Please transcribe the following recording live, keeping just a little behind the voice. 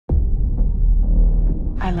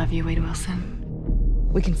I love you, Wade Wilson.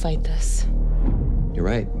 We can fight this. You're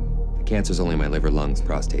right. The cancer's only my liver, lungs,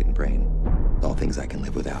 prostate, and brain. All things I can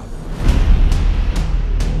live without.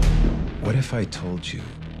 What if I told you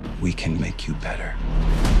we can make you better?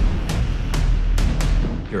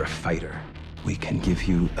 You're a fighter. We can give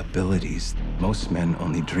you abilities most men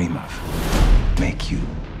only dream of. Make you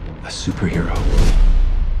a superhero.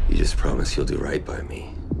 You just promise you'll do right by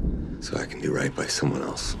me, so I can do right by someone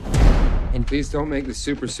else. And please don't make the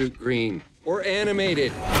super suit green or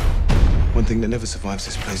animated. One thing that never survives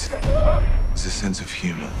this place is a sense of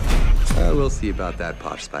humor. We'll see about that,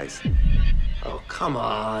 Posh Spice. Oh, come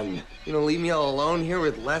on. You gonna leave me all alone here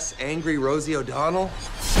with less angry Rosie O'Donnell?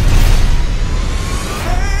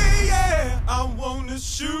 Hey, yeah, I wanna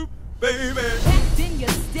shoot, baby. Packed in your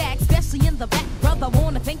stack, especially in the back, brother.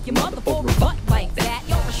 Wanna thank your mother for a butt like that.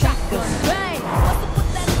 You're a shotgun. Bang! What's up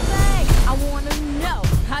with that thing? I wanna know,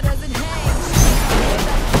 how does it hang?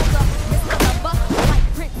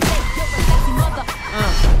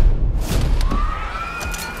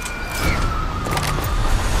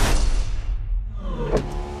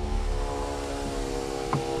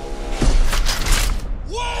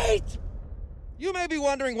 Wait! You may be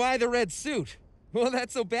wondering why the red suit. Well,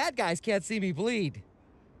 that's so bad guys can't see me bleed.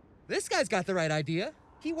 This guy's got the right idea.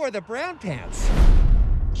 He wore the brown pants.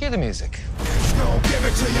 Cue the music. X gon' give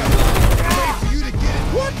it to you. Wait for you to get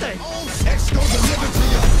it. What the? X gon' deliver to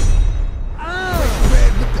you. Break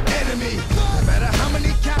bread with the enemy. No matter how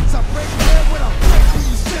many caps I break bread with, I'll break who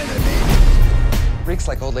you sending me. Reeks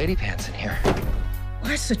like old lady pants in here.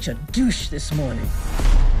 Why such a douche this morning?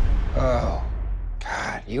 Oh,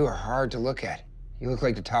 God, you are hard to look at. You look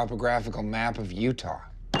like the topographical map of Utah.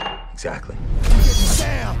 Exactly.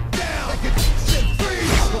 Down, like a shit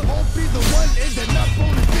freeze. But won't be the one ending up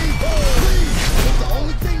on the beat. Please, but the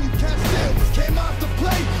only thing you can't steal came out to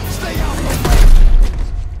play. Stay out my way.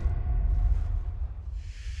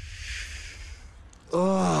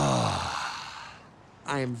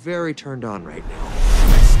 I am very turned on right now.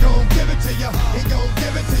 X gon' give it to you. He gon'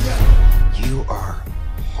 give it to you. You are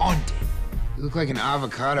haunted. You look like an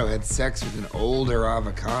avocado had sex with an older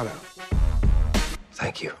avocado.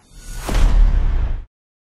 Thank you.